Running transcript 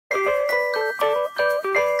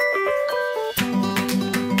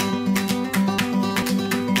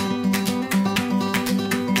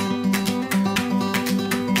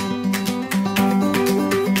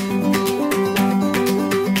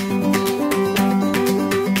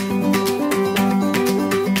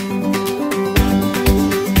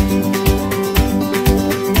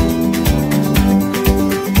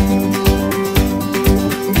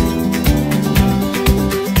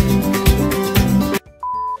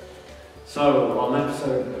So, on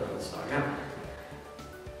episode... let's start again.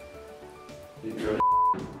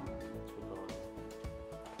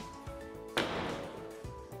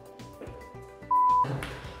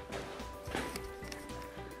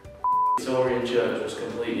 Victorian Church was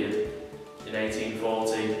completed in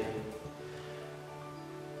 1840.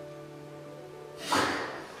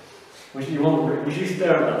 Was you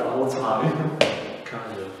staring at that the whole time?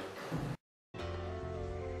 Kind of.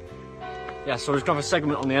 Yeah, so we've got a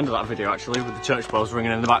segment on the end of that video actually with the church bells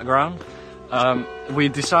ringing in the background.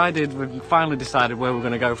 We've finally decided where we're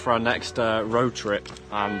going to go for our next road trip,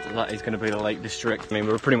 and that is going to be the Lake District. I mean,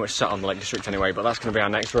 we were pretty much set on the Lake District anyway, but that's going to be our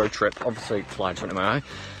next road trip. Obviously, flies went in my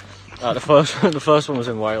eye. The first one was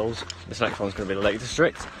in Wales. This next one's going to be the Lake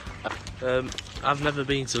District. I've never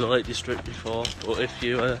been to the Lake District before, but if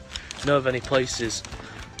you know of any places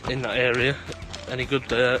in that area, any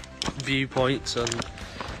good viewpoints and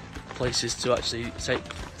places to actually take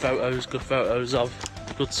good photos of,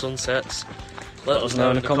 good sunsets, let us know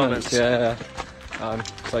in the comments. Yeah.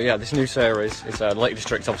 So yeah, this new series is Lake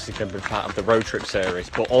District. Obviously going to be part of the road trip series,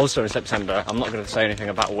 but also in September, I'm not going to say anything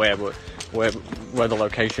about where the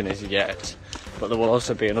location is yet, but there will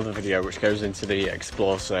also be another video which goes into the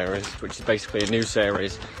Explore series, which is basically a new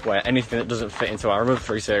series where anything that doesn't fit into our other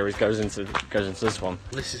 3 series goes into this one.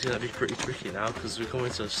 This is going to be pretty tricky now because we're coming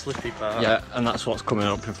to a slippy part. Yeah, and that's what's coming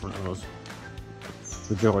up in front of us.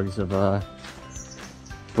 The joys of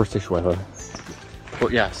British weather.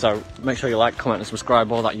 But yeah, so make sure you like, comment and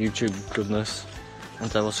subscribe, all that YouTube goodness,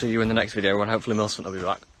 and we'll see you in the next video when hopefully Millicent will be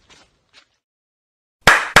back.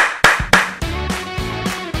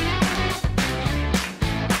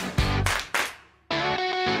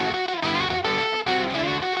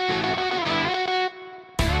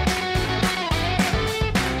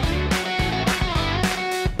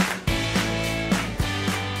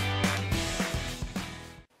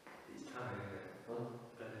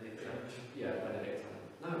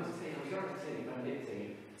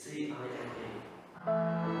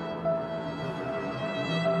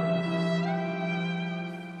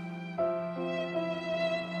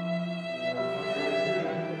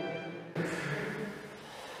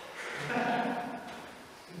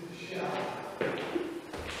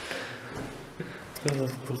 Oh,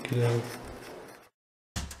 fucking hell.